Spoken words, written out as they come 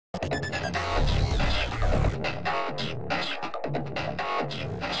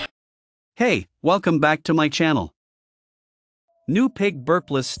Hey, welcome back to my channel. New Pig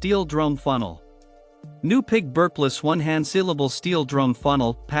Burpless Steel Drum Funnel. New Pig Burpless one-hand sealable steel drum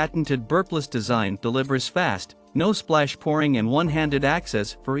funnel, patented Burpless design, delivers fast, no splash pouring and one-handed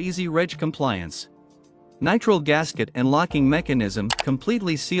access for easy reg compliance. Nitrile gasket and locking mechanism,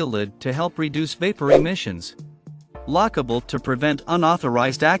 completely seal lid to help reduce vapor emissions. Lockable to prevent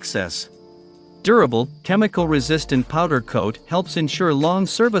unauthorized access. Durable, chemical-resistant powder coat helps ensure long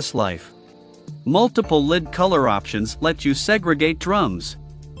service life. Multiple lid color options let you segregate drums.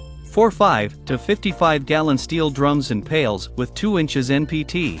 45 to 55-gallon steel drums and pails with 2 inches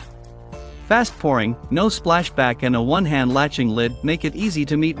NPT. Fast pouring, no splashback and a one-hand latching lid make it easy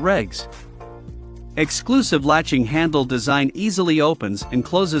to meet regs. Exclusive latching handle design easily opens and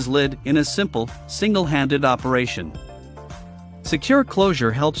closes lid in a simple, single-handed operation. Secure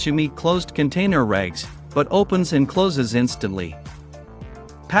closure helps you meet closed container regs, but opens and closes instantly.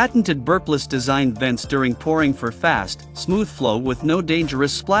 Patented Burpless designed vents during pouring for fast, smooth flow with no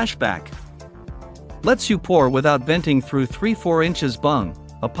dangerous splashback. Lets you pour without venting through 3-4 inches bung,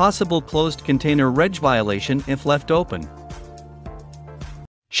 a possible closed container reg violation if left open.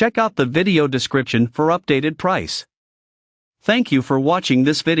 Check out the video description for updated price. Thank you for watching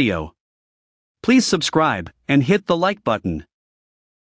this video. Please subscribe and hit the like button.